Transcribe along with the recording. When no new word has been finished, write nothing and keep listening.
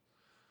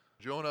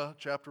Jonah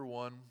chapter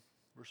 1,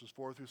 verses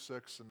 4 through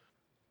 6.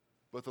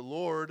 But the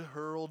Lord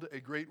hurled a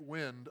great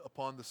wind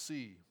upon the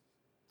sea,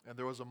 and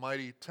there was a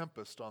mighty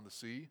tempest on the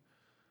sea,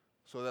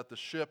 so that the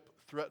ship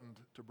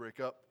threatened to break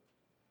up.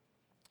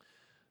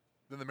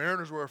 Then the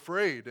mariners were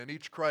afraid, and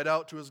each cried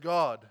out to his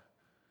God.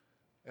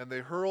 And they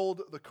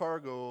hurled the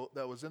cargo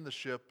that was in the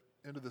ship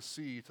into the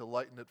sea to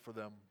lighten it for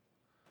them.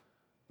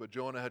 But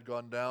Jonah had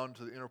gone down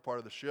to the inner part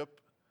of the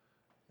ship,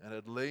 and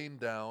had lain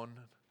down,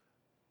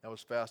 and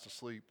was fast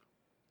asleep.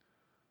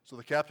 So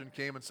the captain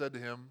came and said to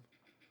him,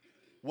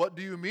 "What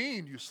do you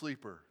mean, you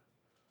sleeper?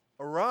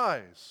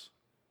 Arise,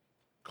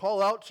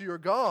 call out to your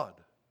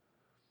God.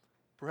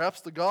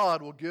 Perhaps the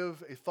God will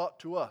give a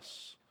thought to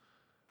us,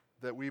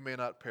 that we may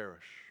not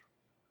perish."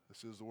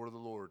 This is the word of the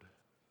Lord.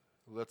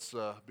 Let's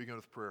begin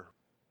with prayer.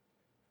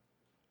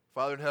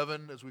 Father in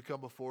heaven, as we come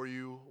before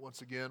you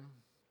once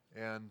again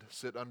and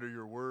sit under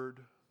your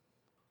word,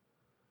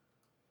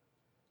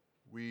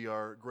 we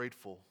are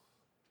grateful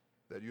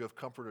that you have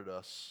comforted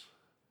us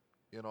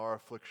in our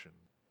affliction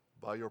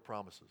by your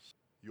promises.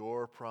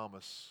 Your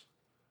promise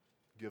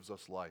gives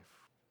us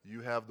life.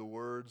 You have the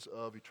words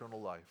of eternal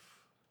life.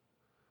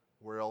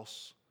 Where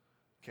else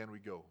can we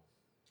go?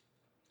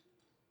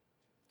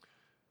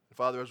 And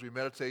Father, as we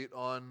meditate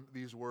on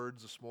these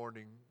words this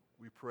morning,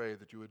 we pray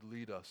that you would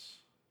lead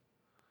us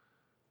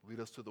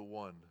to the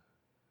one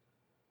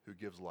who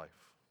gives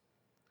life.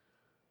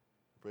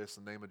 We pray this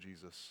in the name of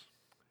Jesus.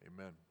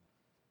 Amen.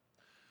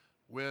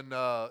 When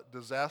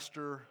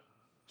disaster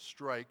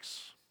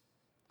strikes,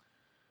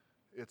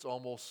 it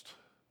almost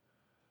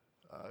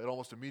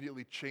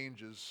immediately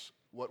changes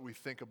what we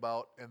think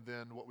about and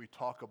then what we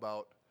talk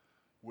about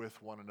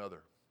with one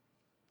another.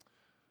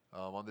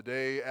 On the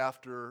day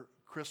after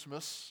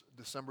Christmas,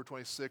 December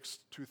 26,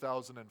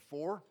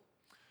 2004,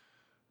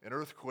 an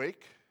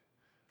earthquake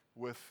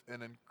with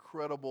an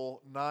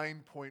incredible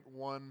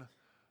 9.1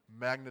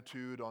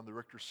 magnitude on the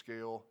Richter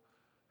scale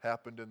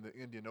happened in the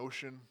Indian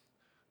Ocean,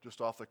 just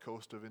off the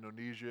coast of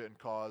Indonesia, and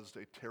caused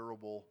a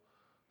terrible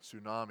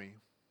tsunami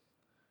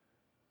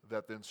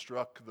that then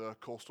struck the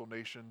coastal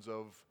nations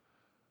of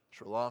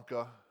Sri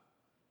Lanka,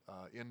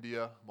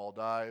 India,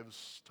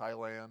 Maldives,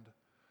 Thailand,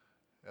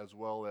 as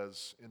well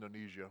as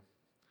Indonesia,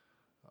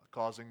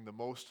 causing the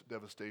most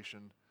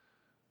devastation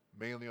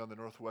mainly on the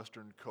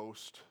northwestern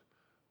coast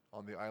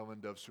on the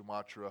island of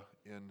Sumatra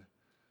in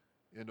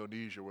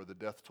Indonesia, where the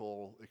death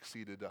toll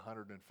exceeded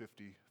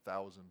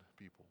 150,000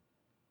 people.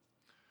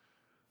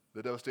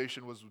 The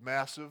devastation was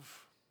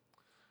massive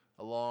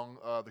along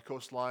the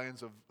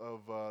coastlines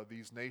of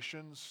these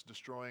nations,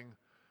 destroying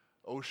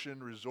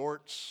ocean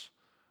resorts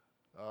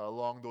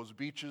along those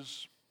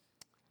beaches,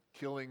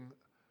 killing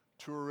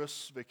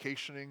tourists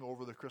vacationing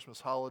over the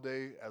Christmas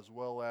holiday, as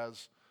well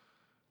as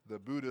the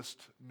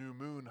Buddhist New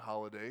Moon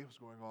holiday was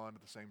going on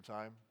at the same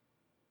time.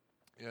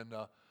 In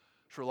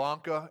Sri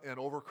Lanka, an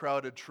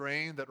overcrowded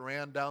train that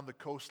ran down the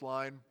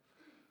coastline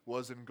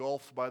was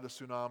engulfed by the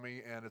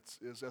tsunami, and it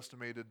is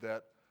estimated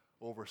that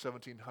over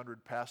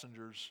 1,700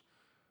 passengers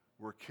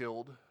were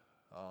killed.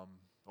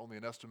 Only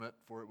an estimate,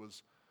 for it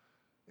was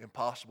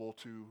impossible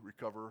to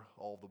recover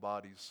all the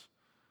bodies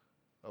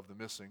of the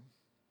missing.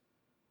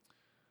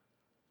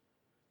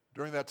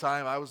 During that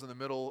time, I was in the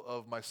middle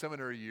of my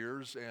seminary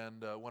years,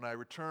 and when I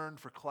returned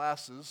for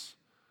classes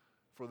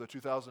for the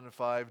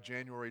 2005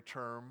 January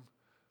term,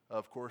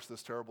 of course,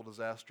 this terrible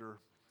disaster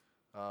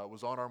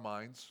was on our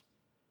minds,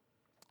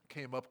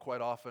 came up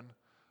quite often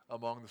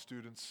among the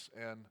students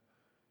and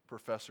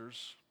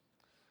professors.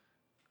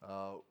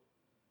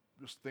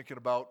 Just thinking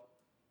about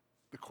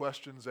the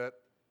questions that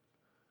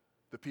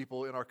the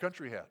people in our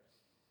country had,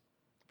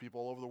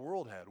 people all over the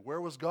world had. Where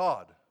was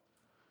God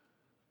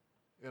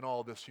in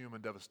all this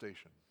human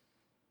devastation?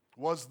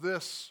 Was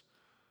this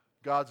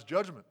God's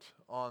judgment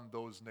on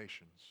those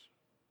nations?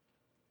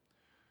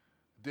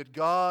 Did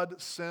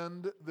God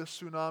send this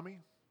tsunami?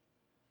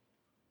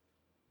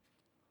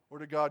 Or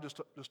did God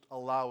just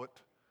allow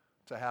it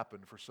to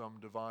happen for some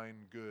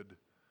divine good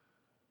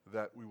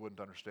that we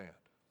wouldn't understand?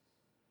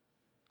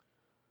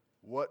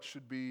 What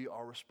should be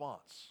our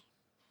response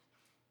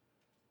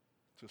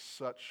to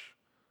such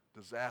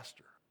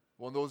disaster?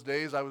 Well, in those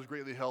days, I was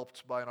greatly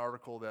helped by an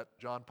article that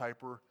John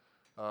Piper,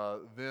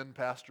 then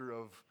pastor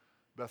of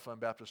Bethlehem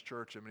Baptist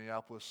Church in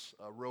Minneapolis,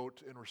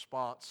 wrote in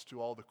response to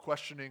all the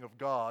questioning of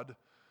God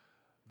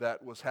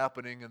that was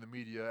happening in the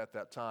media at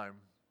that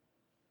time.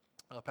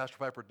 Pastor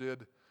Piper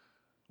did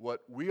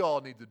what we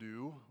all need to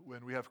do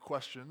when we have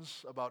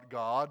questions about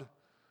God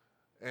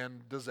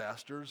and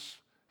disasters.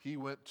 He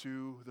went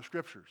to the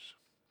Scriptures.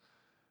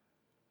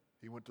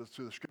 He went to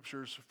the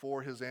Scriptures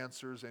for his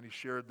answers, and he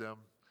shared them.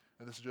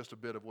 And this is just a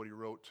bit of what he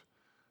wrote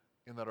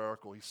in that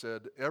article. He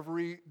said,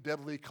 "Every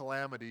deadly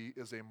calamity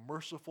is a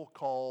merciful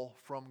call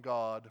from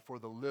God for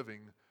the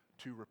living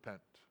to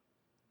repent."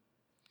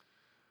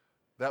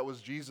 That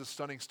was Jesus'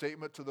 stunning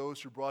statement to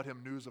those who brought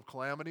him news of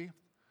calamity.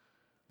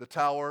 The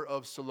Tower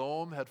of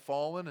Siloam had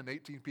fallen and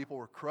 18 people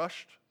were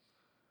crushed.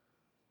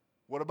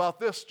 "What about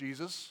this,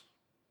 Jesus?"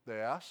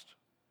 they asked.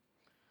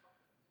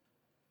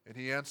 And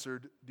he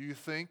answered, do you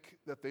think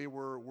that they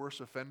were worse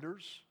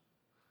offenders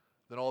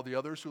than all the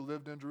others who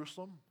lived in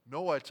Jerusalem?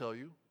 No, I tell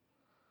you.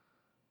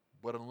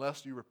 But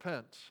unless you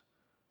repent,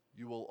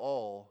 you will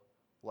all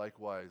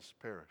likewise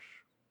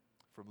perish.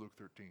 From Luke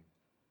 13.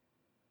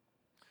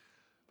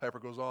 Piper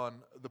goes on,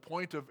 the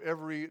point of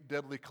every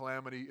deadly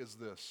calamity is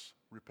this: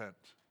 repent.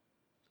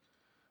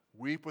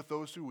 Weep with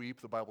those who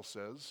weep, the Bible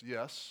says,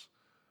 yes,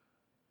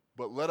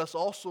 but let us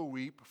also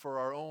weep for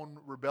our own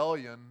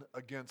rebellion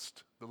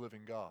against the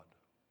living God.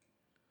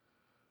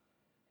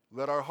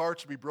 Let our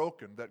hearts be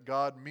broken that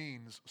God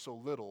means so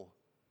little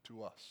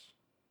to us.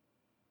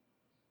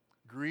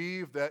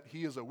 Grieve that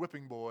he is a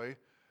whipping boy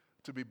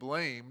to be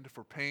blamed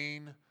for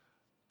pain,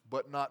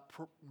 but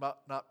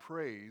not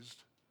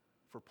praised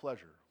for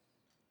pleasure.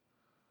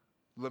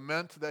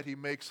 Lament that he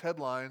makes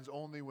headlines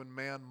only when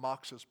man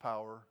mocks his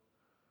power,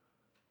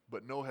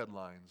 but no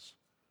headlines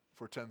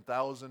for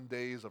 10,000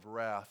 days of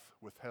wrath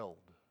withheld.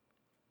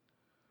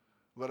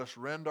 Let us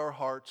rend our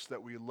hearts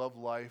that we love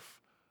life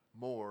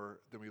more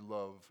than we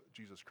love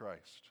Jesus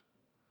Christ.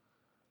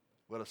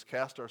 Let us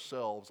cast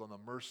ourselves on the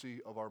mercy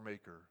of our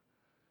Maker.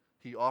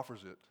 He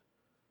offers it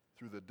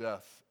through the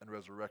death and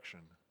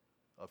resurrection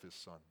of his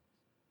Son.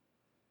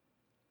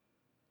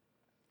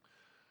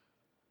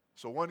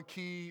 So one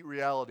key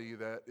reality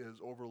that is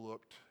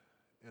overlooked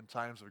in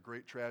times of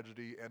great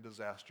tragedy and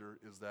disaster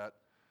is that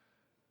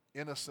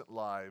innocent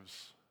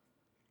lives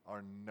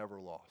are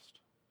never lost.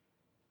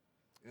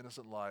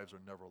 Innocent lives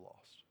are never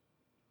lost.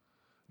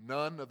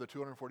 None of the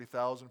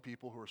 240,000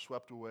 people who were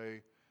swept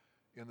away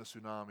in the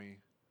tsunami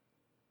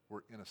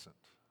were innocent.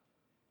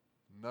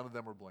 None of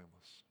them were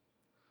blameless.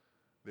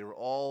 They were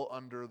all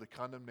under the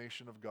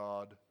condemnation of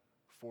God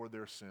for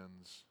their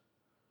sins,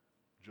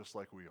 just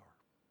like we are.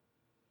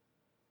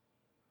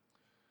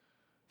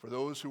 For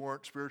those who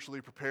weren't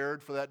spiritually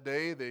prepared for that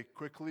day, they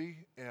quickly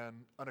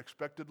and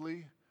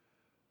unexpectedly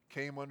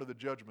came under the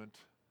judgment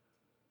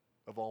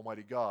of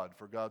Almighty God.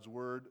 For God's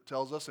word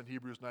tells us in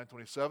Hebrews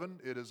 9:27,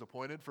 it is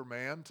appointed for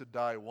man to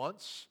die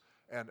once,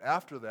 and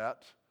after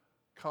that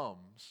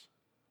comes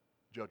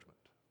judgment.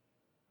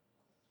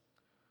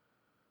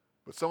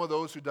 But some of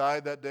those who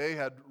died that day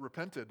had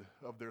repented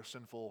of their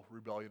sinful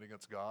rebellion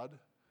against God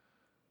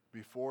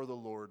before the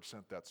Lord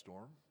sent that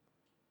storm.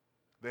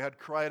 They had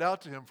cried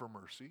out to him for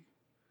mercy,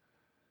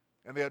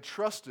 and they had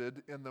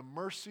trusted in the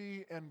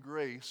mercy and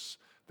grace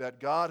that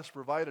God has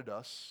provided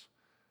us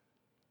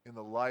in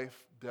the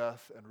life,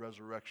 death, and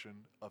resurrection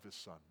of his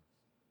Son.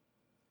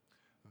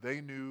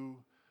 They knew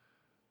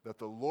that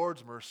the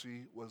Lord's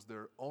mercy was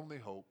their only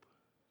hope,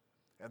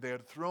 and they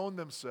had thrown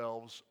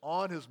themselves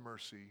on his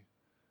mercy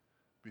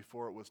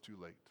before it was too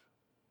late.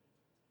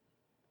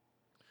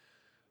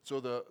 So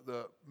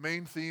the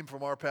main theme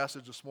from our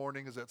passage this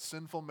morning is that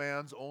sinful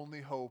man's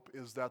only hope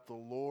is that the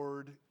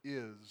Lord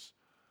is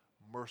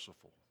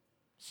merciful.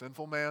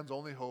 Sinful man's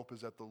only hope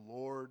is that the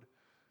Lord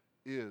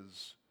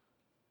is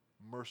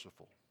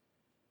merciful.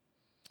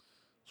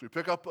 So we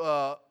pick up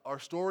our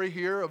story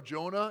here of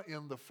Jonah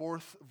in the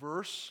 4th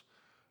verse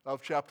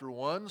of chapter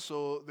 1.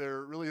 So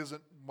there really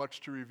isn't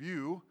much to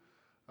review,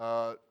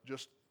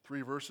 just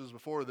 3 verses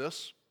before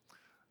this.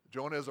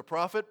 Jonah is a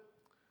prophet.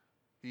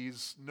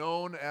 He's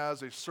known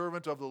as a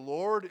servant of the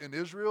Lord in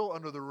Israel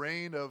under the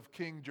reign of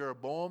King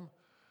Jeroboam,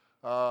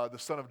 the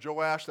son of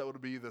Joash. That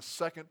would be the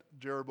second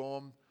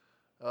Jeroboam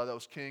that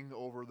was king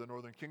over the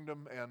northern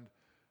kingdom. And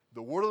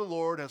the word of the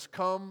Lord has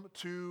come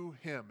to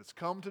him. It's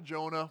come to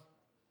Jonah.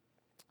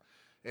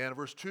 And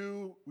verse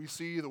 2, we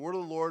see the word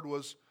of the Lord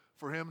was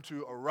for him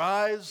to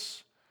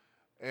arise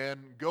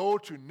and go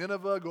to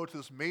Nineveh, go to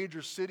this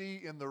major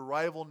city in the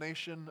rival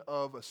nation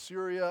of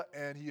Assyria,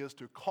 and he is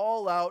to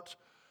call out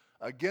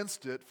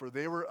against it, for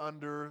they were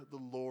under the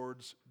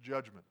Lord's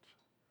judgment.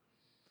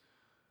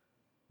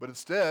 But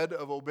instead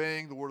of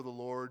obeying the word of the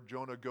Lord,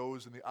 Jonah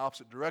goes in the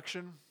opposite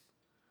direction,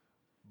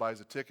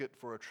 buys a ticket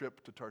for a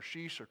trip to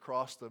Tarshish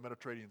across the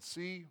Mediterranean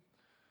Sea,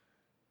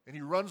 and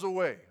he runs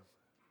away.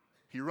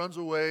 He runs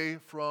away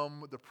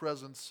from the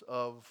presence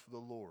of the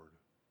Lord.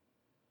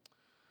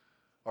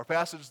 Our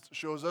passage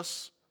shows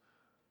us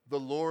the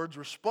Lord's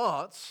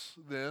response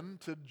then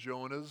to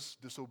Jonah's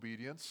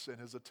disobedience and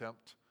his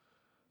attempt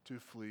to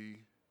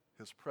flee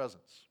his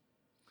presence.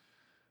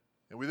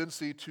 And we then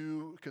see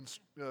 2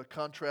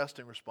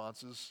 contrasting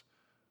responses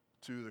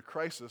to the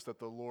crisis that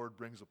the Lord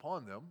brings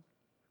upon them.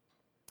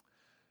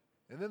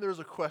 And then there's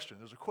a question.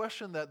 There's a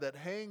question that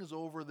hangs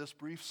over this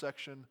brief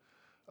section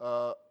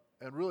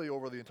and really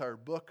over the entire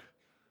book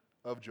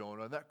of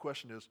Jonah. And that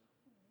question is,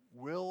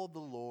 will the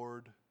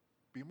Lord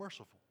be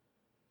merciful?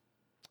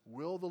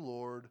 Will the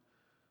Lord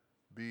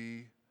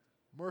be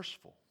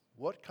merciful?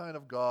 What kind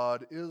of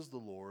God is the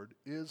Lord?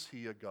 Is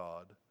he a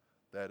God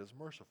that is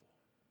merciful?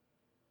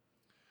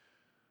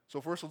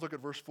 So first let's look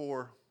at verse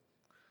 4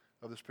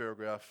 of this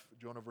paragraph,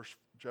 Jonah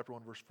chapter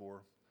 1, verse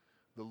 4.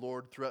 The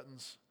Lord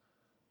threatens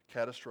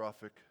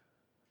catastrophic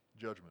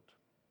judgment.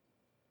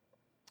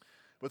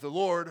 But the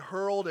Lord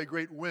hurled a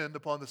great wind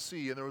upon the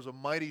sea, and there was a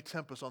mighty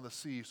tempest on the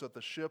sea, so that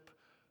the ship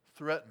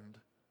threatened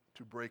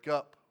to break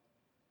up.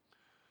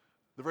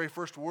 The very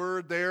first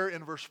word there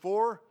in verse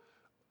 4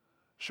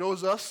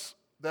 shows us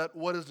that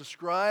what is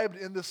described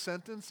in this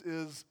sentence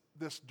is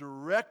this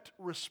direct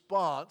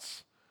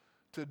response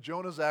to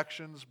Jonah's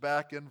actions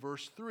back in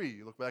verse 3.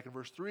 You look back in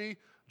verse 3,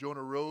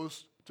 Jonah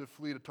rose to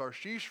flee to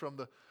Tarshish from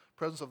the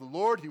presence of the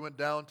Lord. He went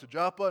down to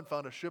Joppa and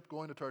found a ship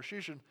going to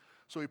Tarshish, and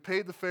so he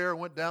paid the fare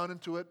and went down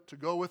into it to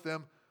go with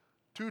them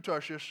to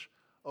Tarshish,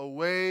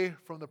 away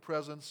from the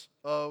presence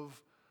of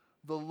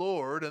the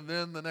Lord. And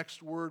then the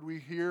next word we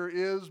hear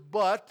is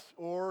but,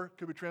 or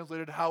could be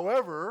translated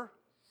however.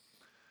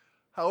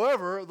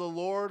 However, the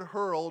Lord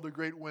hurled a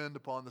great wind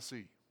upon the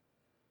sea.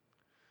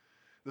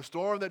 The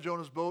storm that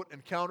Jonah's boat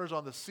encounters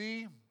on the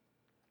sea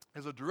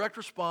is a direct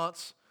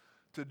response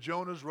to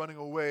Jonah's running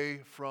away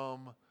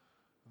from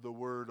the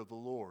word of the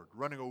Lord,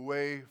 running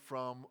away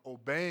from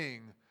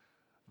obeying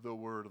the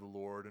word of the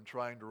Lord and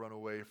trying to run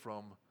away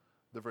from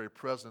the very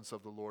presence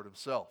of the Lord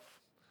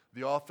himself.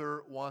 The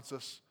author wants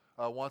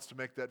to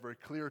make that very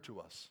clear to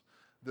us.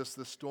 This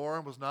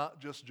storm was not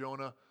just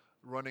Jonah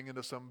running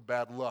into some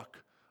bad luck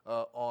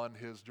on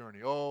his journey.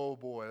 Oh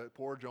boy,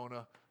 poor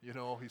Jonah.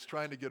 He's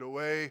trying to get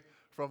away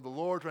from the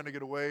Lord, trying to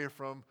get away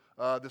from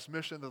this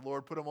mission the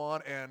Lord put him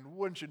on, and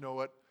wouldn't you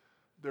know it,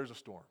 there's a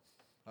storm.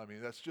 I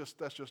mean, that's just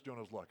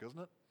Jonah's luck, isn't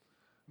it?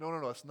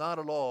 No, it's not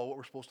at all what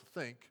we're supposed to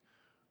think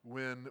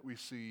when we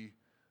see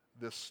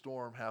this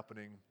storm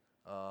happening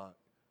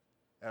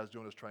as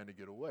Jonah's trying to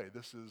get away.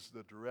 This is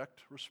the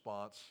direct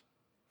response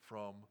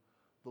from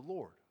the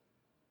Lord.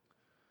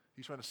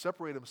 He's trying to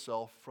separate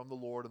himself from the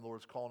Lord and the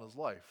Lord's call in his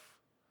life.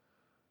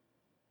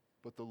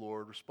 But the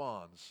Lord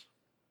responds.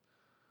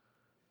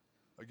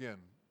 Again,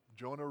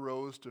 Jonah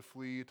rose to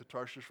flee to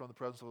Tarshish from the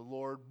presence of the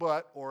Lord,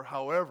 but, or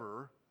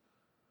however,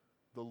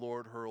 the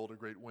Lord hurled a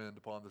great wind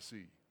upon the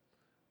sea.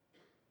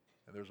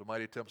 And there's a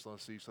mighty tempest on the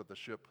sea so that the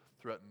ship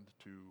threatened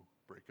to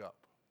break up.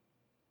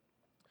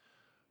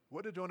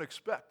 What did Jonah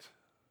expect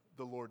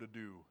the Lord to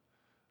do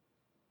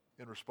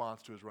in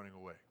response to his running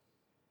away?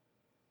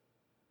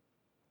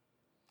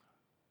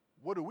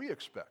 What do we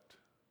expect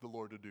the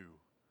Lord to do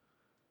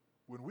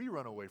when we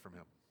run away from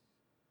him?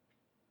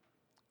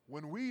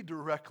 When we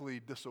directly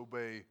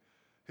disobey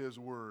his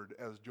word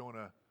as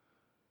Jonah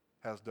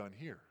has done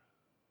here?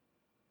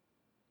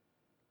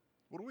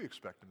 What do we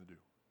expect him to do?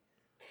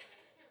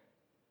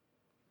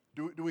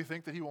 Do we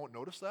think that he won't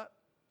notice that?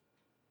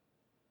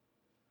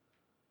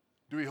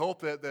 Do we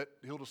hope that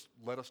he'll just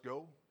let us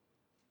go?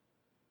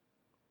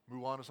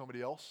 Move on to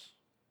somebody else?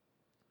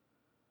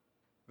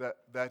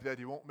 That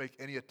he won't make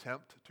any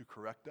attempt to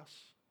correct us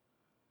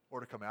or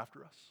to come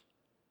after us?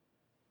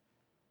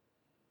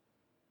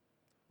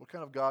 What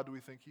kind of God do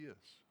we think he is?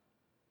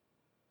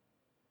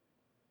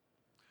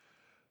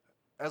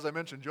 As I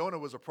mentioned, Jonah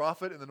was a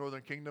prophet in the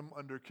northern kingdom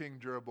under King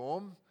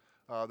Jeroboam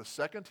the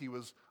second. He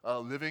was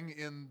living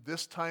in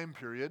this time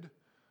period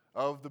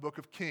of the book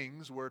of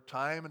Kings, where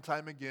time and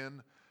time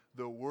again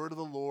the word of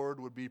the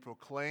Lord would be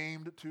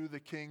proclaimed to the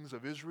kings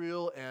of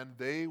Israel, and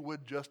they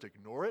would just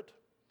ignore it,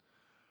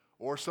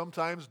 or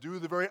sometimes do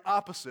the very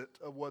opposite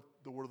of what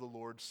the word of the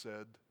Lord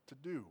said to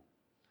do.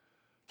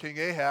 King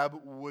Ahab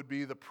would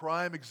be the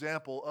prime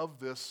example of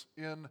this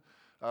in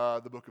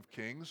the book of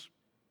Kings.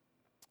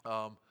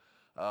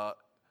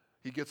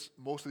 He gets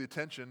most of the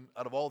attention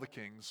out of all the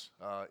kings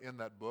in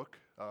that book,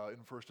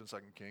 in 1st and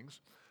 2nd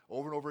Kings.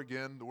 Over and over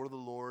again, the word of the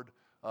Lord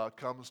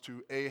comes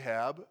to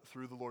Ahab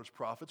through the Lord's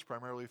prophets,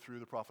 primarily through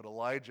the prophet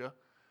Elijah.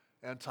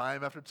 And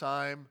time after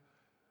time,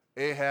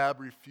 Ahab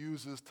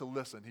refuses to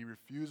listen. He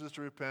refuses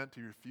to repent.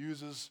 He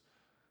refuses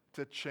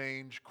to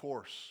change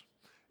course.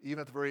 Even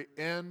at the very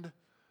end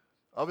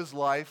of his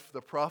life,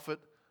 the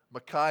prophet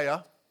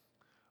Micaiah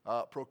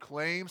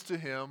proclaims to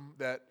him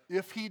that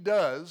if he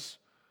does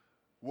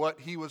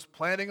what he was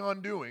planning on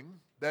doing,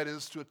 that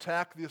is to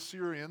attack the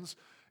Assyrians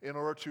in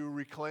order to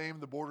reclaim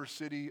the border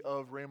city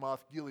of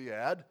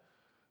Ramoth-Gilead,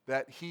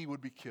 that he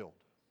would be killed.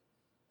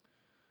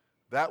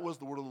 That was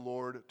the word of the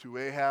Lord to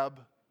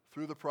Ahab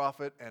through the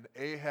prophet, and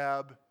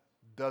Ahab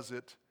does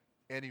it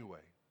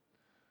anyway.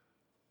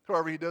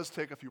 However, he does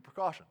take a few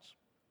precautions.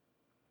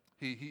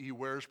 He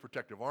wears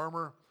protective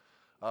armor.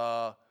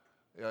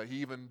 He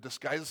even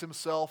disguises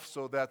himself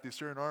so that the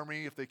Assyrian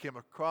army, if they came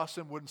across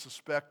him, wouldn't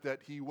suspect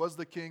that he was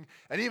the king,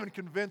 and even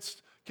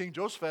convinced King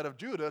Jehoshaphat of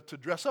Judah to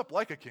dress up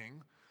like a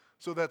king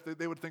so that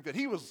they would think that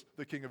he was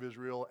the king of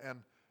Israel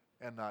and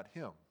not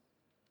him.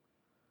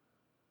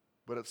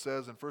 But it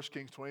says in 1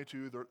 Kings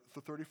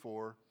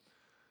 22:34,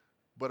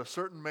 "But a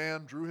certain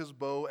man drew his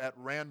bow at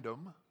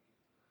random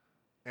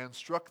and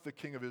struck the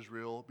king of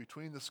Israel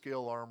between the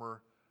scale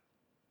armor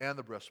and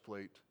the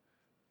breastplate,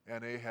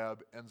 and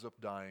Ahab ends up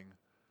dying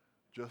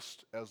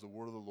just as the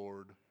word of the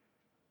Lord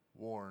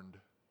warned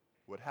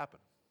would happen."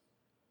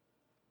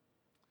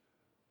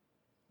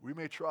 We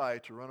may try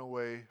to run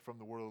away from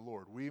the word of the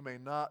Lord. We may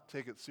not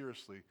take it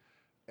seriously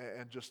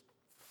and just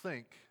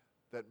think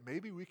that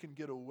maybe we can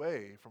get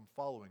away from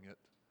following it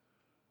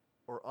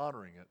or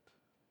honoring it.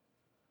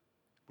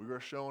 We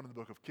are shown in the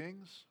book of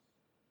Kings.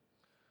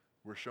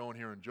 We're shown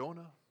here in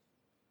Jonah.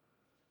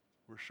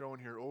 we're shown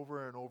here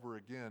over and over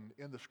again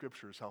in the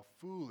Scriptures how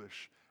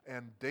foolish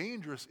and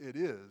dangerous it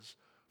is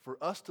for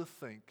us to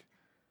think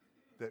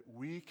that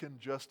we can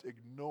just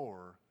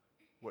ignore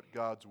what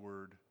God's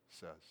Word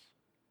says.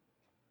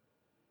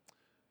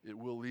 It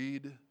will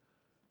lead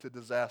to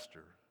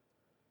disaster,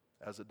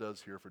 as it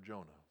does here for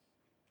Jonah.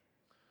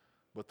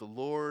 But the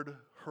Lord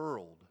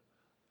hurled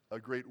a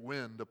great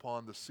wind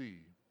upon the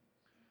sea,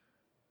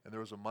 and there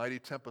was a mighty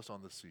tempest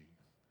on the sea,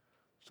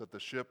 so that the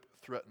ship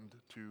threatened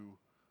to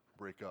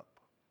break up.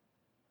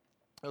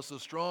 That's a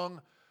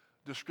strong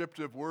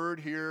descriptive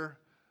word here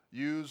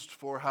used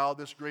for how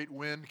this great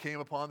wind came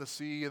upon the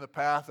sea in the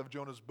path of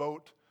Jonah's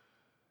boat.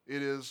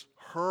 It is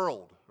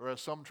hurled, or as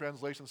some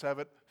translations have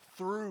it,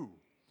 through.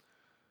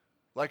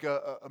 Like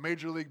a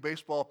Major League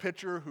Baseball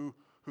pitcher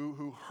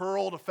who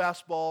hurled a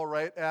fastball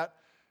right at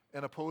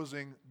an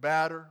opposing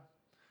batter.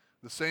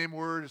 The same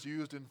word is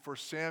used in 1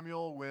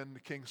 Samuel when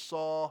King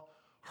Saul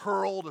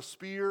hurled a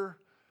spear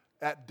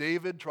at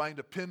David, trying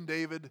to pin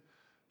David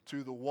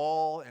to the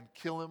wall and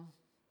kill him.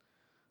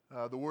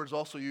 The word is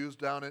also used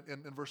down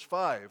in verse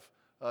 5,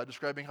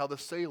 describing how the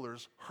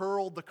sailors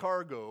hurled the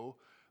cargo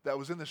that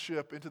was in the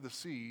ship into the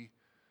sea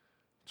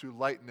to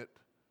lighten it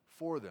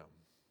for them.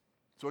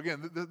 So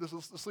again,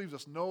 this leaves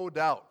us no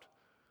doubt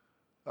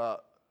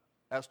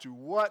as to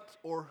what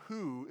or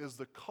who is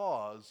the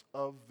cause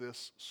of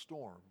this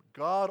storm.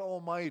 God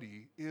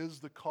Almighty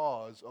is the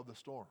cause of the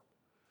storm.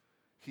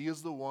 He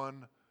is the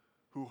one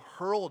who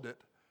hurled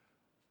it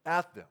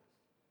at them.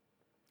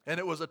 And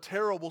it was a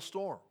terrible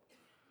storm.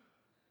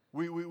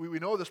 We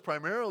know this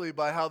primarily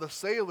by how the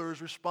sailors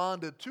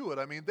responded to it.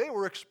 I mean, they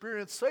were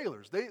experienced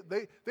sailors.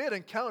 They had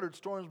encountered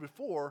storms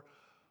before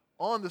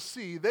on the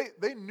sea.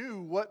 They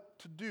knew what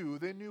to do.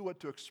 They knew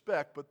what to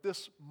expect. But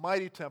this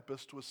mighty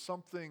tempest was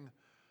something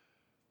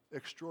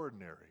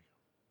extraordinary.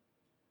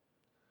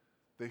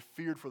 They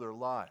feared for their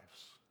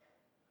lives.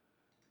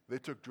 They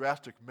took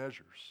drastic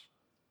measures.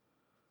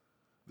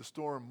 The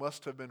storm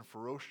must have been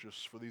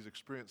ferocious for these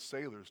experienced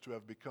sailors to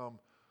have become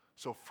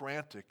so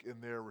frantic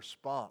in their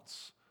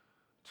response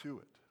to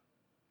it.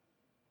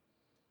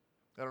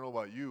 I don't know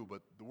about you,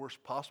 but the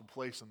worst possible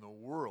place in the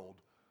world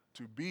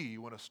to be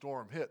when a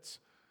storm hits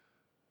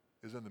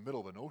is in the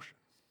middle of an ocean.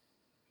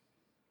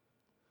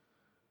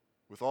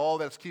 With all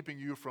that's keeping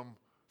you from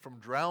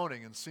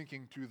drowning and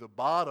sinking to the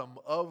bottom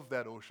of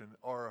that ocean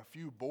are a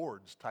few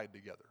boards tied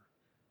together.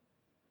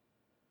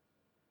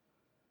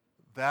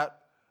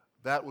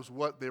 That was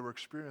what they were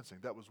experiencing.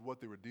 That was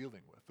what they were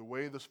dealing with. The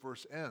way this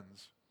verse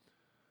ends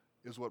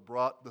is what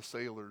brought the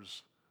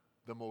sailors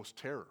the most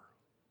terror.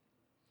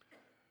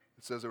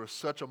 It says there was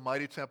such a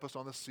mighty tempest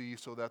on the sea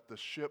so that the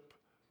ship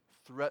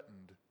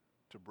threatened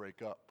to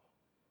break up.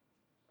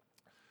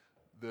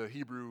 The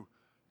Hebrew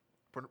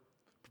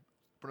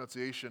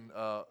pronunciation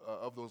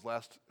of those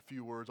last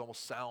few words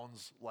almost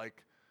sounds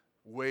like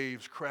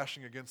waves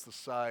crashing against the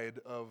side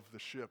of the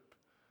ship.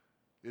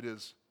 It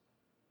is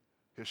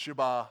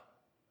Hishba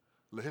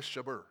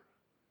lehishaber.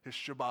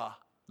 Hishba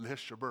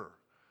lehishaber.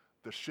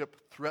 The ship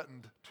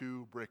threatened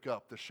to break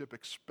up. The ship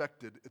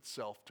expected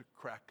itself to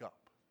crack up.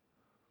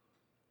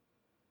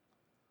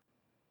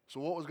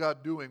 So what was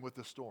God doing with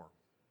this storm?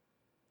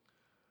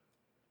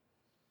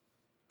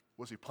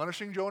 Was he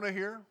punishing Jonah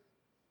here?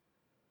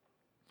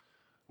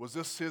 Was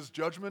this his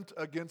judgment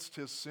against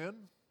his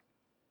sin?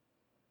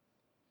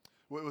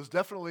 Well, it was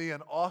definitely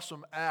an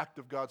awesome act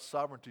of God's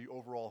sovereignty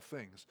over all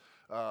things.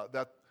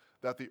 That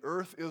the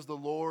earth is the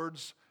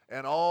Lord's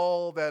and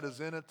all that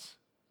is in it,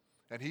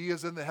 and he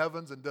is in the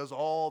heavens and does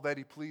all that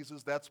he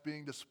pleases. That's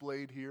being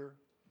displayed here.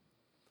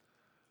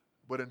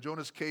 But in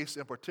Jonah's case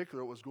in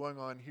particular, what was going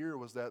on here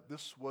was that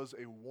this was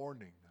a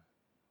warning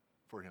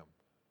for him.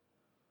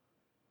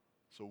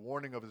 So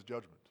warning of his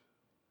judgment.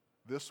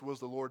 This was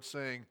the Lord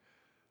saying,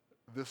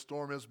 this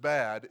storm is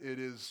bad, it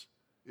is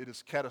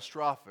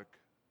catastrophic,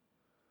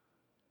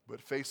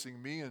 but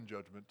facing me in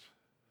judgment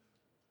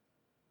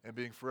and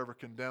being forever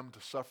condemned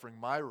to suffering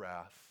my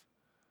wrath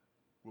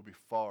will be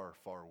far,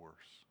 far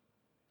worse.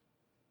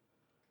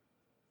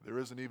 There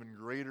is an even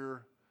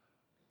greater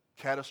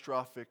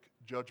catastrophic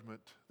judgment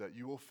that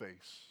you will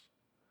face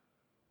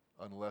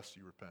unless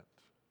you repent.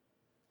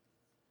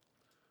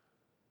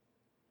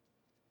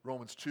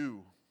 Romans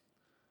 2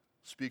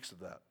 speaks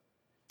of that.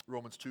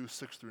 Romans 2,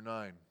 6 through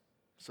 9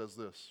 says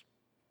this.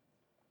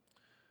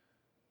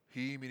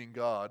 He, meaning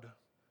God,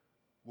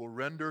 will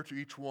render to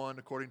each one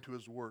according to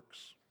his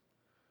works.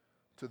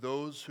 To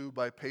those who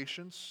by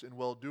patience and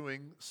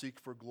well-doing seek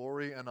for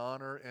glory and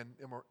honor and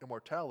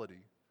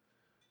immortality,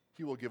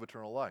 he will give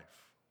eternal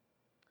life.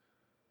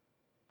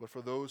 But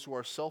for those who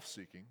are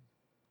self-seeking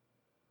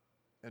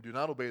and do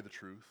not obey the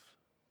truth,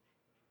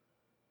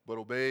 but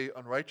obey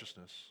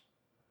unrighteousness,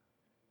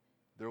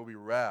 there will be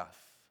wrath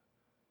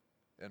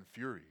and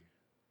fury.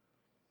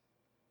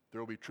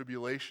 There will be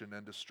tribulation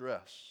and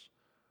distress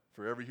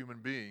for every human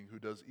being who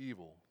does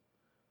evil,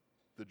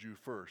 the Jew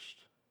first,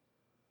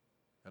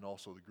 and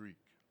also the Greek.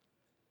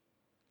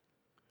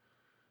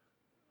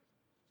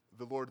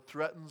 The Lord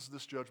threatens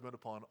this judgment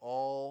upon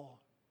all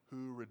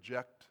who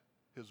reject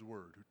his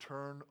word, who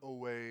turn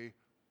away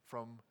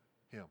from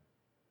him,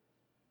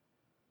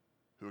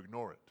 who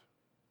ignore it,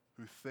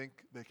 who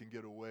think they can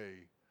get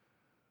away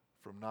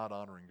from not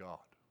honoring God.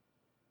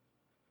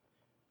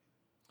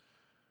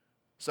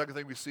 Second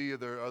thing we see are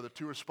the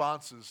two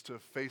responses to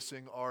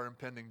facing our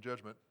impending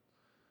judgment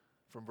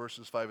from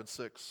verses 5 and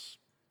 6.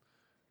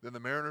 Then the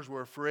mariners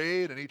were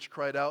afraid, and each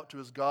cried out to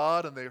his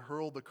God, and they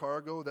hurled the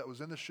cargo that was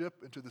in the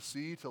ship into the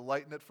sea to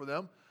lighten it for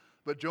them.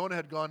 But Jonah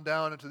had gone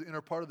down into the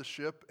inner part of the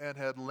ship and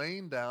had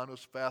lain down and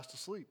was fast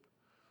asleep.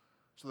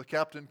 So the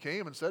captain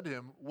came and said to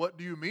him, "What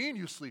do you mean,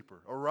 you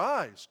sleeper?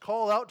 Arise,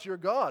 call out to your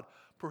God.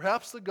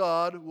 Perhaps the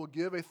God will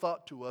give a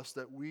thought to us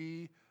that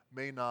we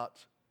may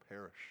not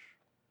perish."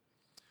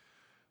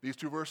 These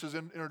two verses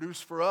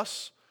introduce for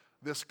us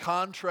this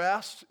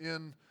contrast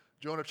in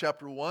Jonah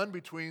chapter 1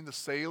 between the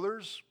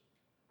sailors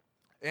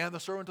and the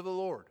servant of the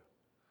Lord,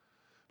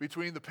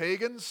 between the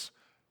pagans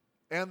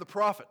and the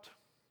prophet.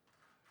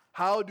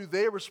 How do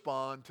they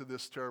respond to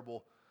this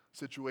terrible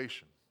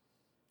situation?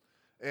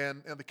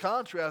 And the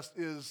contrast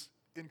is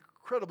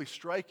incredibly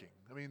striking.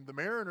 I mean, the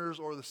mariners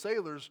or the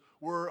sailors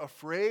were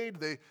afraid.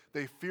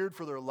 They feared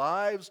for their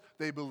lives.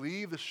 They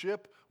believed the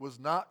ship was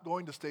not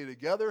going to stay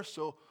together,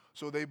 so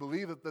they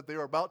believed that they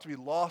were about to be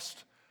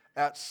lost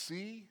at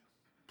sea,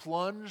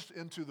 plunged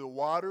into the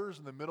waters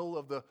in the middle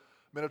of the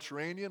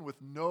Mediterranean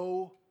with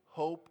no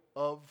hope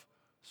of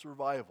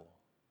survival.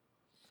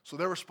 So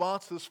their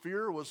response to this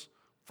fear was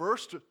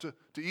first to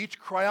each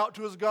cry out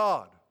to his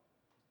God.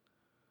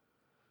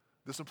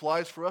 This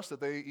implies for us that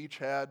they each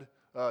had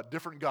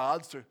different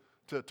gods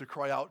to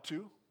cry out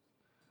to.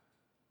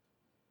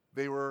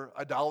 They were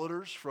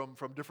idolaters from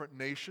different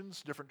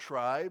nations, different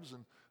tribes,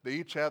 and they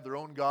each had their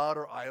own god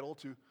or idol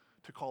to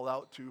call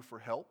out to for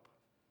help.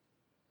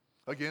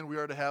 Again, we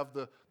are to have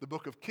the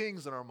book of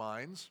Kings in our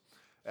minds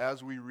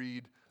as we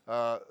read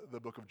the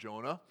book of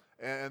Jonah.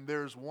 And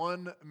there's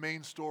one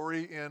main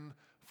story in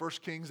 1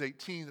 Kings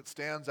 18 that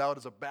stands out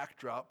as a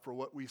backdrop for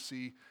what we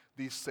see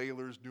these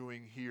sailors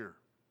doing here.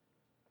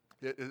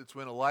 It's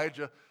when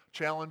Elijah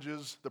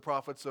challenges the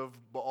prophets of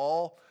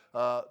Baal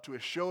to a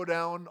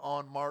showdown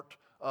on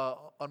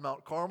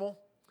Mount Carmel.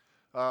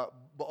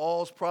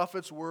 Baal's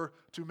prophets were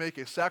to make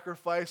a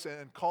sacrifice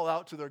and call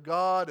out to their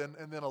God,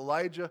 and then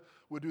Elijah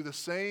would do the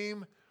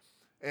same.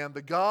 And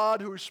the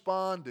God who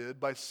responded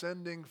by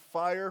sending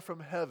fire from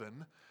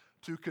heaven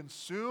to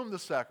consume the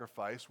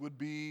sacrifice would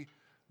be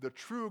the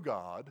true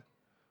God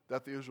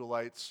that the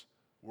Israelites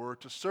were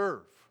to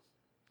serve.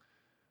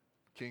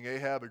 King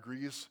Ahab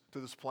agrees to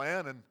this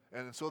plan,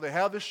 and so they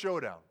have this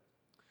showdown.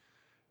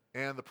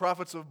 And the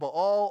prophets of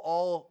Baal,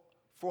 all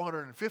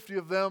 450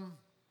 of them,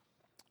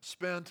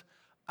 spent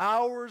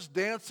hours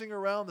dancing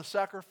around the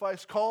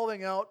sacrifice,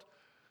 calling out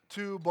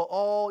to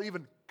Baal,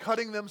 even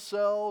cutting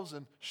themselves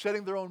and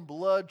shedding their own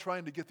blood,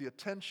 trying to get the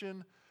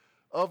attention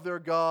of their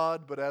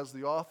God. But as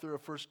the author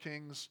of 1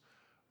 Kings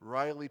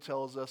rightly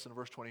tells us in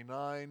verse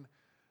 29,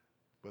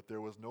 but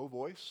there was no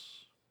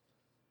voice,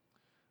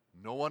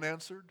 no one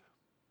answered,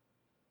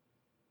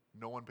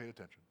 no one paid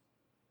attention.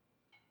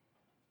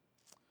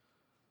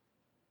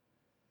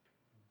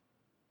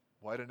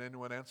 Why didn't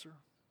anyone answer?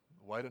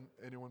 Why didn't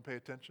anyone pay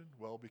attention?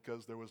 Well,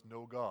 because there was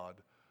no God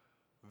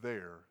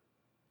there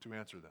to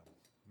answer them.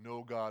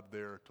 No God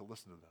there to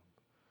listen to them.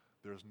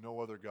 There's no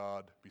other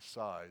God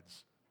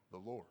besides the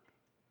Lord.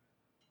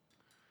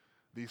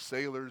 These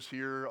sailors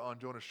here on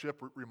Jonah's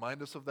ship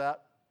remind us of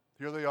that.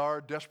 Here they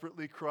are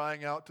desperately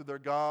crying out to their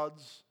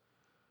gods.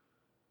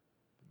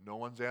 No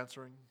one's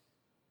answering.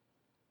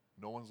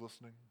 No one's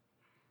listening.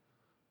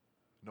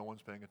 No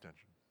one's paying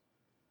attention.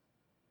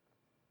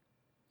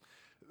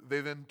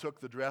 They then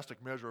took the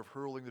drastic measure of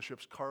hurling the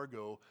ship's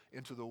cargo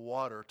into the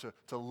water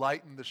to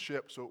lighten the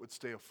ship so it would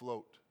stay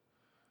afloat.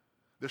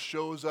 This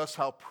shows us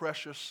how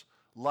precious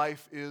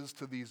life is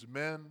to these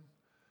men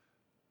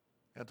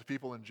and to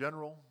people in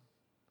general.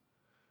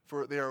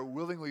 For they are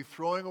willingly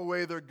throwing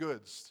away their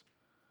goods,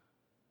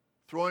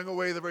 throwing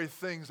away the very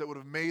things that would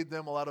have made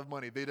them a lot of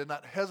money. They did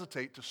not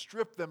hesitate to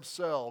strip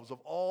themselves of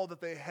all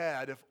that they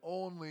had if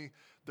only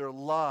their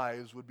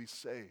lives would be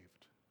saved.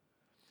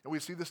 And we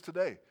see this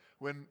today.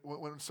 When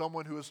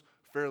someone who is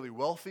fairly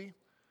wealthy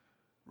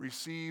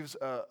receives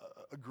a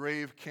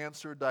grave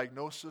cancer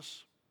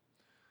diagnosis,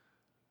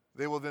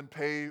 they will then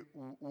pay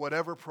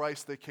whatever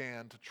price they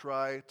can to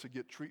try to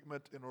get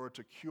treatment in order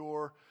to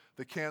cure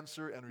the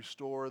cancer and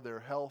restore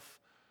their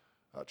health,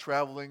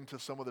 traveling to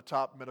some of the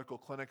top medical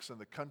clinics in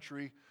the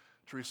country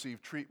to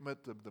receive treatment,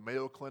 the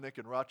Mayo Clinic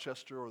in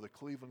Rochester or the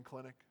Cleveland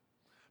Clinic,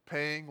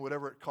 paying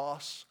whatever it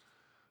costs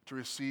to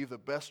receive the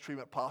best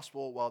treatment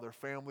possible while their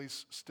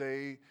families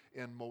stay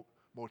in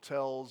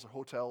motels or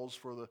hotels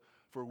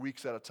for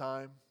weeks at a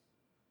time,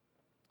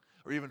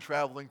 or even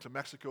traveling to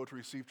Mexico to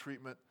receive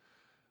treatment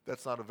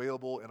that's not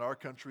available in our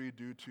country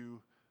due to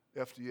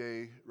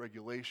FDA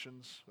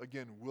regulations.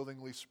 Again,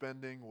 willingly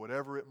spending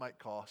whatever it might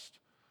cost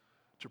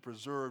to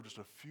preserve just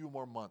a few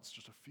more months,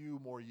 just a few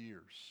more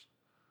years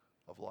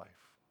of life.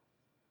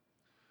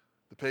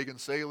 The pagan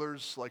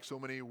sailors, like so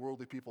many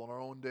worldly people in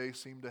our own day,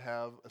 seem to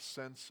have a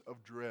sense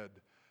of dread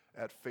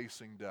at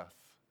facing death.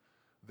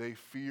 They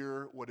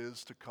fear what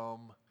is to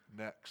come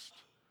next.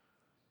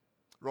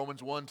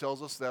 Romans 1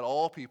 tells us that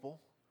all people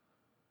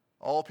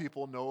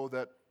know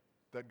that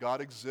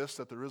God exists,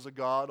 that there is a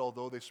God,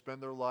 although they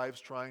spend their lives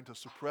trying to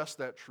suppress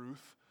that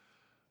truth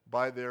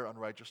by their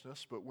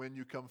unrighteousness. But when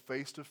you come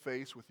face to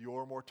face with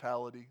your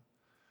mortality,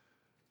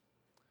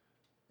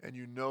 and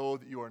you know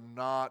that you are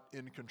not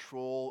in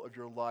control of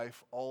your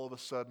life, all of a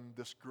sudden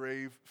this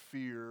grave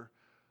fear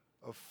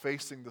of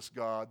facing this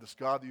God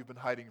that you've been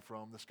hiding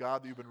from, this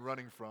God that you've been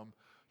running from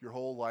your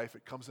whole life,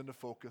 it comes into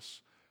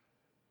focus,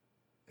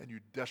 and you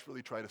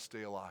desperately try to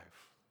stay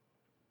alive.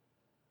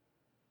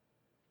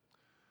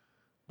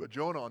 But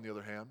Jonah, on the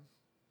other hand,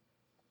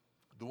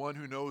 the one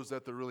who knows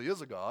that there really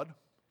is a God,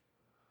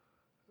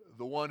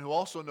 the one who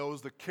also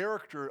knows the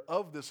character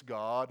of this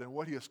God and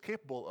what he is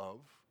capable of,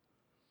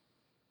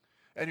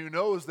 and who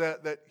knows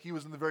that he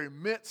was in the very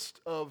midst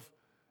of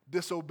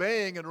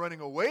disobeying and running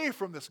away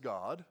from this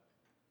God,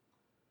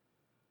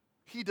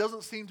 he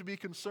doesn't seem to be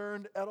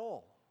concerned at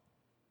all.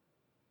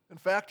 In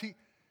fact,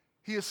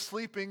 he is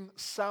sleeping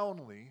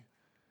soundly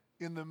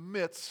in the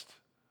midst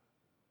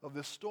of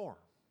this storm.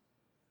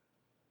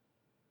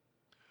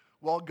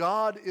 While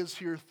God is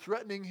here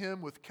threatening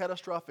him with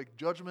catastrophic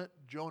judgment,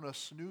 Jonah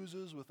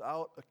snoozes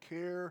without a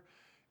care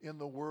in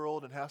the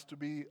world and has to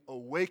be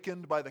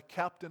awakened by the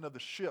captain of the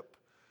ship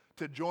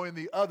to join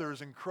the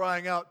others in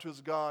crying out to his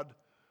God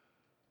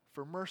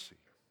for mercy.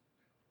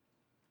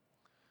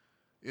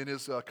 In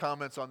his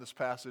comments on this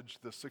passage,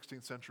 the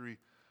 16th century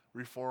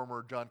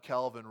reformer John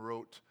Calvin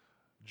wrote,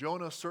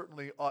 "Jonah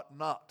certainly ought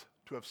not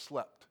to have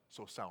slept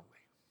so soundly."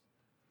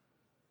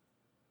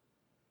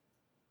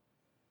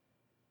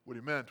 What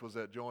he meant was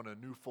that Jonah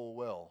knew full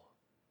well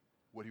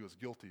what he was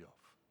guilty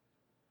of.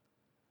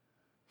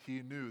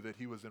 He knew that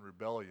he was in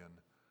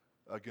rebellion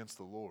against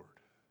the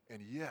Lord,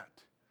 and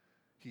yet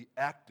he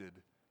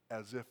acted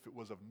as if it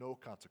was of no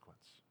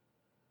consequence.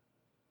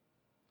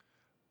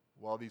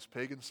 While these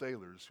pagan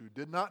sailors who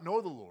did not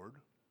know the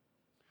Lord,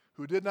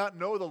 who did not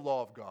know the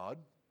law of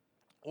God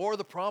or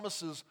the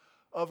promises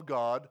of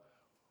God,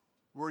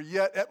 were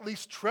yet at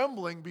least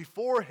trembling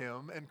before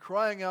him and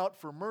crying out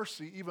for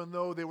mercy, even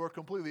though they were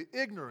completely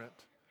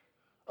ignorant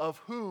of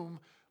whom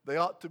they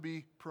ought to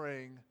be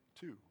praying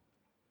to.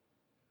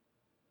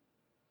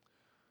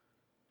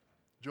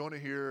 Jonah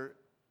here,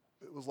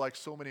 it was like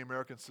so many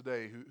Americans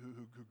today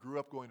who grew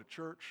up going to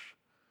church,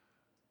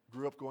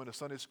 grew up going to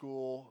Sunday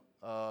school.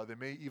 They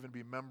may even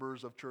be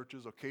members of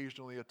churches,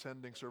 occasionally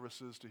attending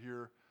services to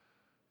hear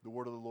the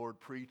word of the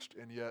Lord preached,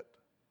 and yet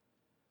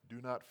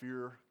do not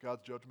fear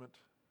God's judgment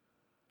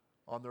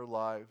on their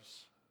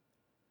lives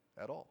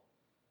at all.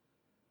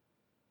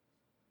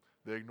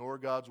 They ignore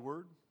God's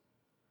word.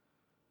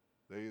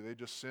 They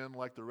just sin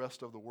like the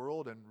rest of the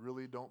world and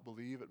really don't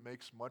believe it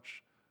makes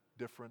much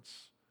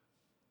difference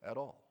at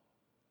all.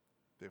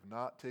 They've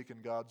not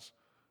taken God's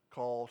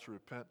call to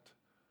repent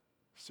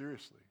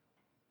seriously.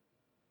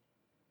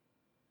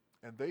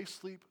 And they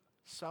sleep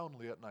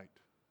soundly at night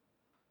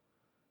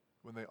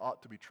when they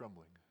ought to be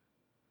trembling.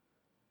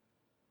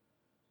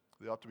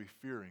 They ought to be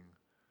fearing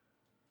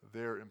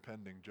their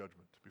impending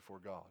judgment before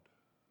God.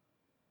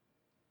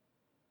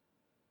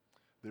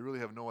 They really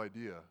have no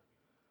idea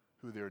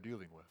who they are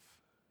dealing with.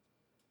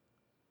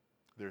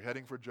 They're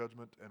heading for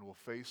judgment and will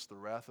face the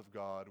wrath of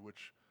God,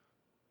 which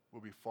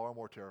will be far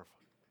more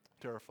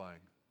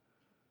terrifying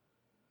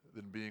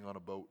than being on a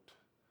boat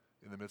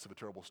in the midst of a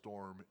terrible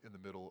storm in the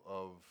middle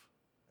of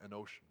an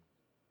ocean.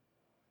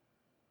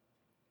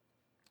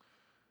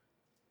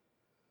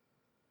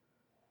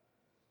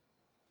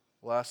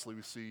 Lastly,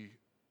 we see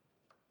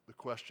the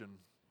question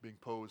being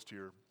posed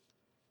here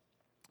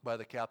by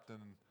the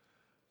captain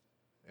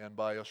and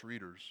by us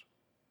readers.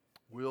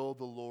 Will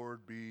the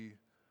Lord be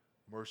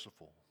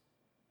merciful?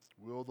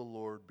 Will the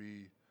Lord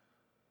be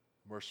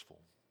merciful?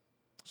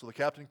 So the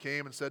captain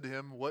came and said to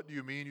him, "What do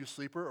you mean, you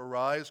sleeper?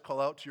 Arise, call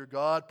out to your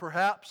God.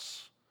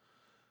 Perhaps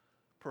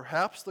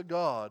the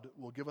God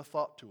will give a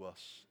thought to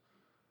us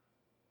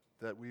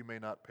that we may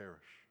not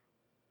perish."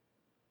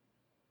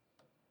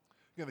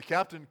 Again, the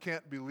captain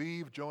can't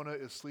believe Jonah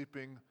is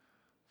sleeping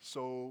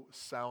so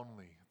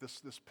soundly.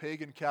 This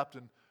pagan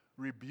captain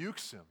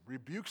rebukes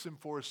him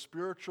for his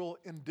spiritual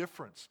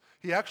indifference.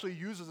 He actually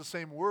uses the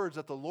same words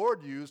that the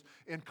Lord used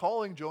in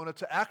calling Jonah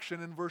to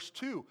action in verse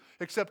 2.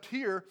 Except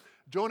here,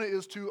 Jonah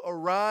is to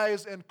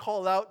arise and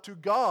call out to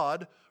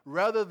God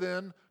rather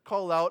than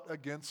call out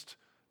against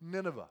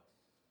Nineveh.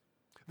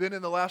 Then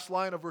in the last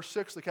line of verse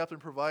 6, the captain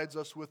provides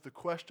us with the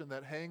question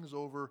that hangs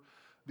over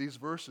these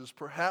verses.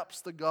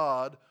 Perhaps the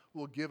God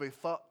will give a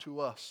thought to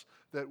us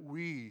that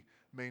we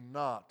may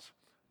not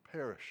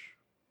perish.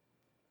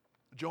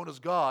 Jonah's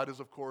God is,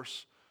 of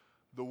course,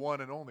 the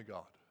one and only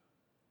God.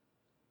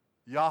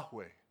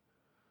 Yahweh,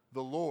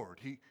 the Lord.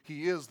 He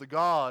is the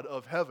God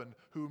of heaven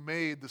who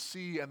made the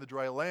sea and the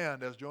dry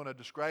land, as Jonah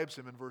describes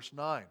him in verse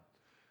 9.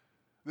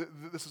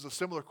 This is a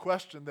similar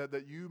question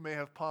that you may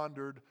have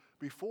pondered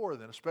before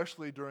then,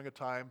 especially during a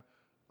time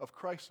of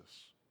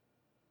crisis.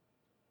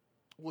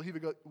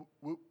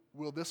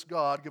 Will this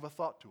God give a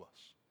thought to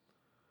us?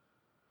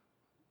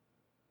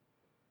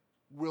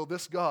 will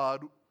this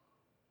God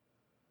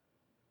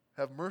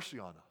have mercy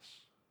on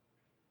us?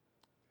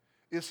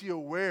 Is he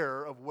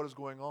aware of what is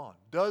going on?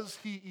 Does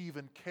he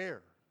even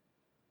care?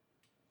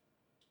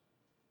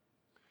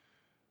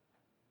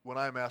 When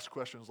I'm asked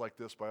questions like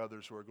this by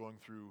others who are going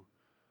through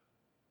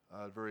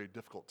a very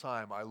difficult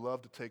time, I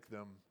love to take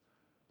them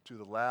to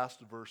the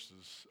last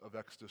verses of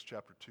Exodus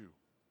chapter 2.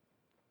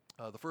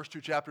 The first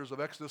two chapters of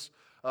Exodus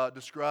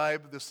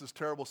describe this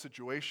terrible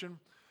situation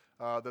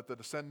that the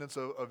descendants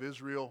of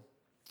Israel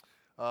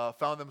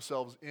found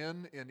themselves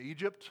in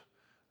Egypt.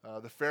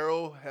 The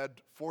Pharaoh had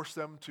forced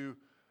them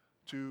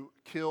to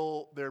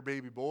kill their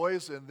baby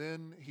boys, and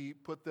then he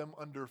put them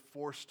under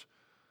forced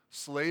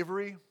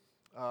slavery.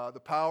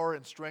 The power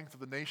and strength of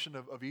the nation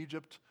of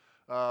Egypt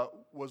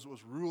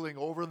was ruling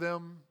over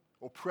them,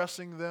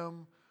 oppressing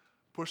them,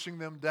 pushing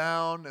them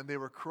down, and they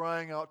were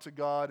crying out to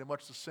God in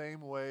much the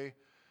same way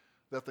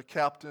that the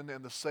captain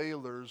and the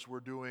sailors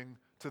were doing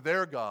to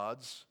their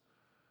gods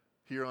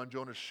here on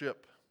Jonah's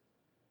ship.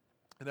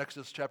 In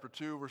Exodus chapter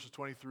 2, verses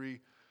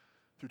 23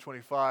 through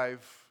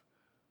 25,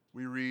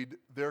 we read,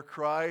 "Their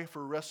cry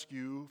for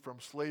rescue from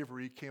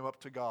slavery came up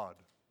to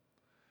God.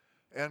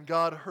 And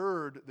God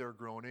heard their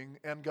groaning,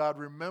 and God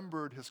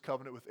remembered his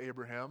covenant with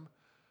Abraham,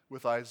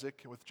 with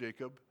Isaac, and with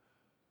Jacob.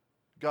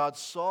 God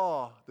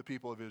saw the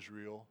people of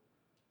Israel,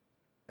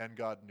 and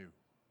God knew."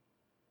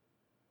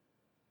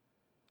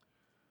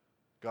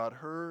 God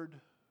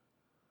heard,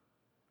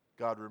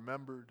 God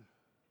remembered,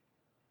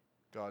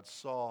 God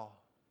saw,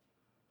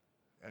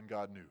 and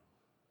God knew.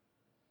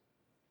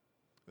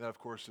 That, of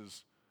course,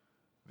 is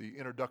the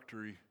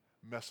introductory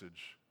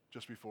message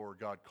just before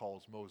God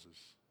calls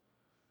Moses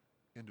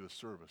into his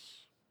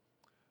service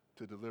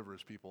to deliver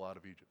his people out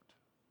of Egypt.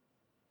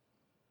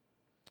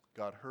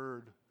 God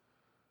heard,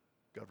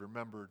 God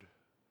remembered,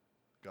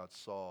 God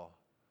saw,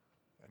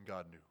 and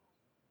God knew.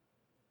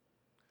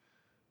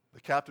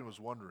 The captain was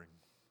wondering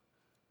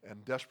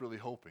and desperately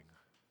hoping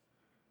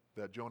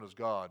that Jonah's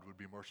God would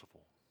be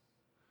merciful,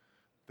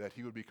 that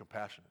he would be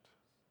compassionate,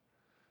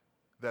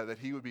 that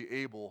he would be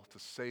able to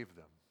save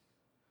them.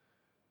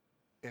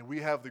 And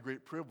we have the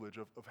great privilege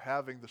of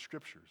having the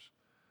Scriptures.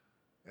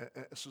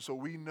 So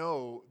we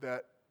know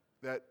that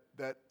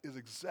is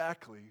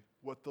exactly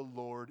what the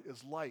Lord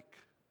is like.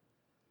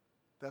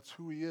 That's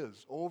who he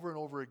is. Over and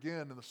over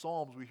again in the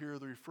Psalms we hear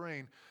the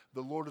refrain,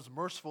 "The Lord is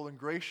merciful and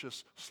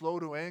gracious, slow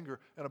to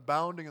anger, and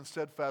abounding in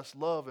steadfast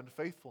love and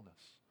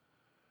faithfulness."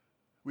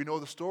 We know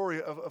the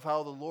story of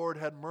how the Lord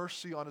had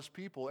mercy on his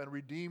people and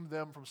redeemed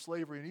them from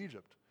slavery in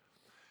Egypt.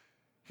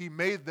 He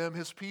made them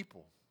his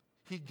people.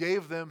 He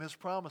gave them his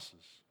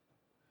promises.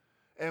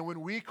 And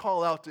when we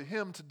call out to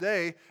him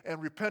today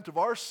and repent of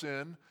our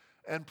sin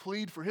and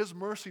plead for his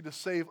mercy to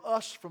save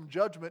us from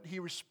judgment, he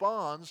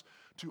responds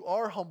to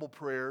our humble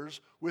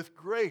prayers with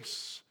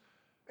grace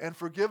and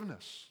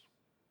forgiveness.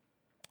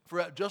 For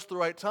at just the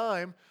right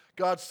time,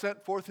 God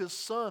sent forth his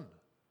Son,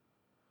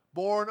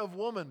 born of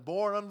woman,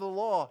 born under the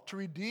law, to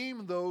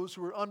redeem those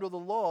who were under the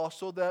law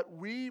so that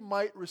we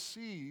might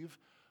receive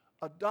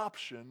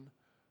adoption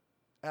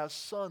as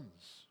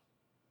sons.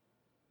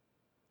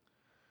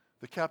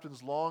 The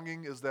captain's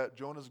longing is that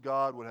Jonah's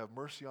God would have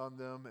mercy on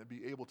them and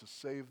be able to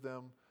save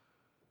them,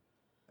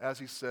 as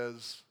he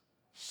says,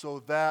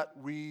 so that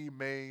we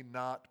may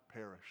not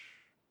perish.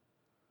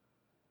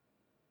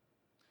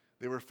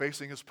 They were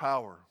facing his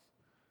power.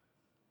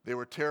 They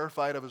were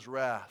terrified of his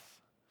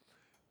wrath,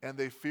 and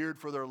they feared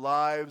for their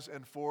lives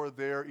and for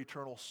their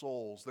eternal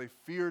souls. They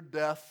feared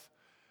death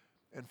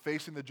and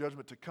facing the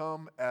judgment to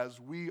come, as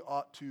we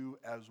ought to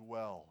as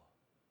well.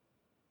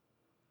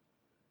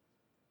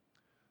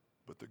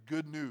 But the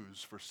good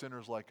news for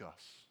sinners like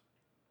us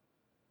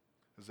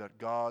is that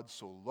God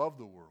so loved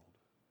the world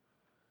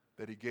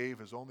that he gave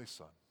his only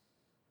Son,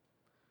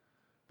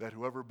 that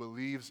whoever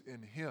believes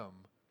in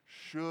him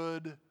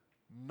should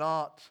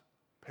not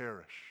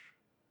perish,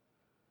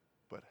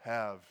 but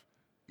have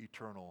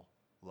eternal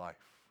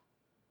life.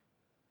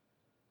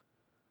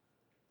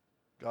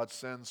 God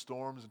sends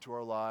storms into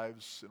our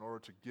lives in order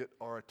to get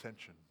our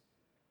attention.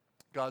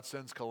 God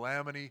sends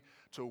calamity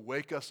to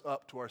wake us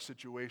up to our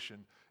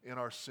situation in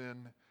our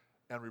sin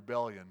and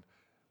rebellion.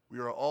 We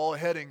are all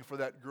heading for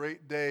that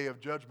great day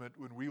of judgment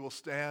when we will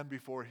stand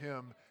before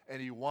him,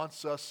 and he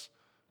wants us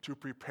to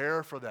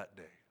prepare for that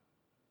day.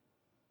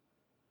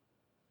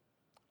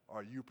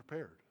 Are you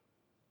prepared?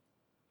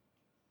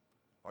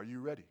 Are you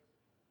ready?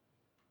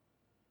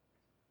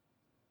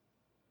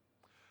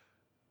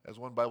 As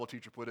one Bible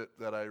teacher put it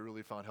that I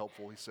really found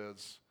helpful, he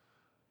says,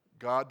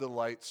 God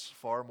delights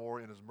far more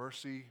in his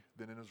mercy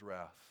than in his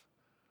wrath.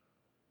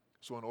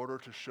 So in order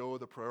to show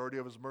the priority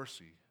of his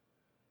mercy,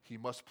 he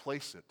must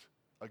place it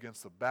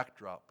against the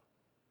backdrop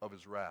of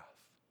his wrath.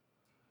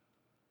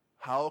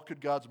 How could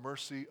God's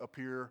mercy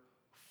appear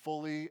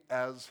fully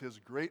as his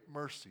great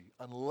mercy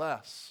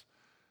unless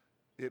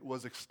it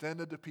was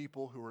extended to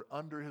people who were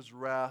under his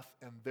wrath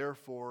and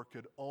therefore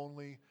could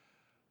only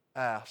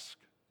ask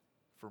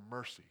for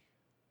mercy?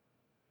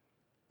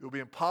 It would be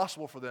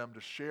impossible for them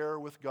to share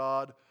with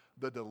God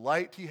the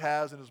delight he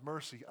has in his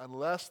mercy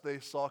unless they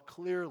saw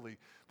clearly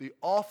the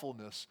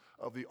awfulness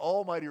of the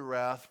almighty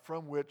wrath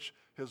from which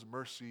his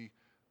mercy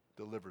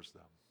delivers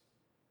them.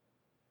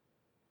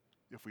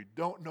 If we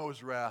don't know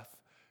his wrath,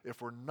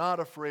 if we're not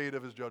afraid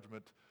of his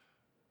judgment,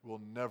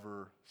 we'll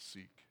never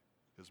seek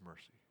his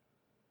mercy.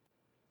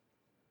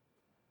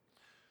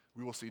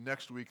 We will see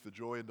next week the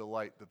joy and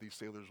delight that these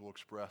sailors will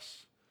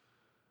express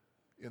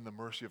in the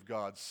mercy of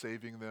God,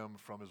 saving them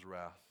from his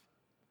wrath.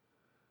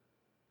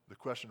 The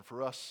question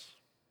for us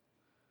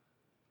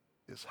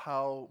is,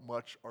 how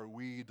much are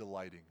we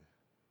delighting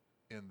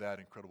in that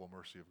incredible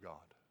mercy of God?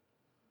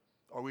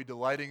 Are we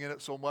delighting in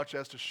it so much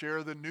as to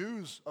share the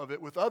news of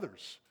it with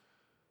others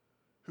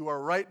who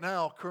are right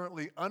now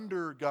currently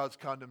under God's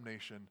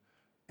condemnation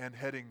and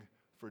heading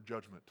for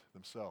judgment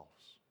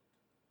themselves?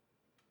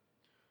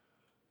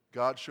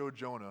 God showed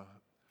Jonah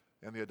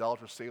and the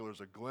idolatrous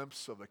sailors a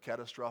glimpse of the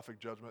catastrophic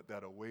judgment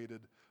that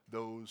awaited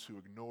those who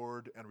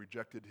ignored and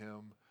rejected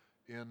him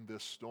in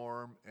this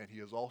storm, and he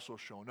has also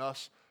shown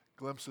us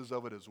glimpses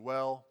of it as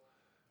well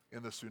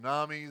in the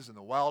tsunamis and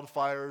the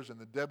wildfires and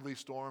the deadly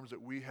storms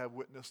that we have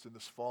witnessed in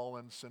this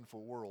fallen,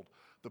 sinful world.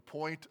 The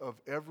point of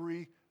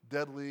every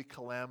deadly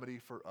calamity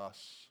for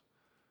us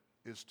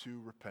is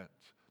to repent,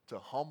 to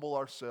humble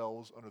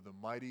ourselves under the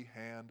mighty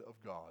hand of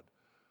God.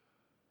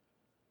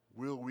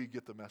 Will we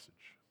get the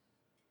message?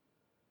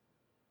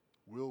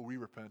 Will we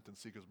repent and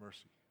seek his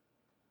mercy?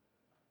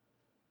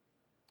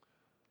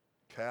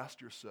 Cast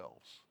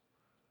yourselves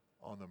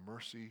on the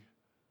mercy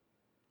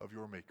of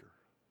your Maker.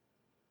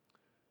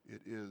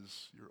 It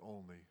is your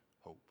only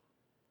hope.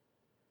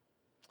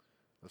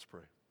 Let's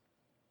pray.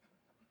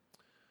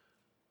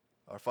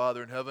 Our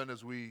Father in heaven,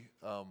 as we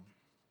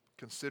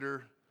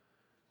consider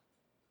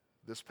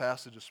this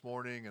passage this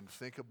morning and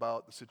think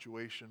about the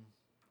situation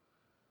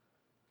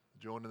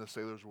Jonah and the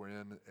sailors were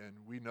in, and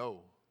we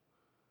know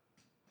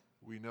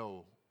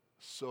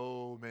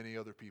so many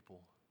other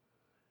people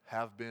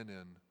have been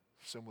in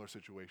similar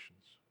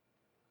situations.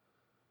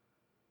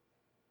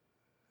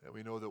 And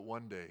we know that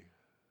one day,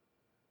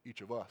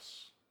 each of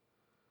us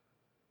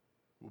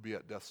will be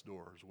at death's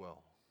door as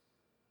well.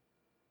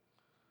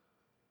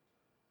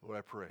 Lord,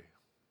 I pray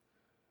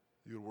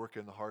you would work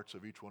in the hearts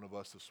of each one of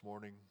us this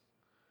morning,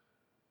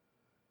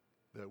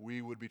 that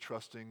we would be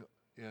trusting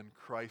in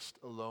Christ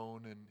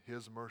alone, in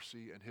his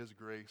mercy and his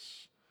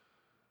grace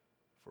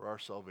for our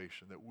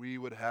salvation, that we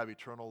would have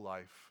eternal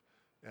life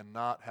and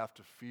not have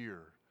to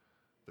fear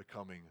the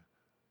coming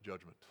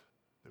judgment,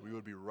 that we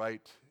would be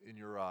right in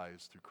your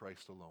eyes through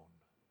Christ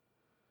alone.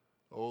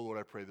 Oh, Lord,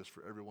 I pray this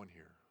for everyone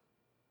here.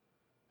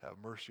 Have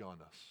mercy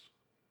on us.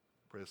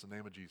 I pray this in the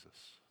name of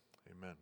Jesus. Amen.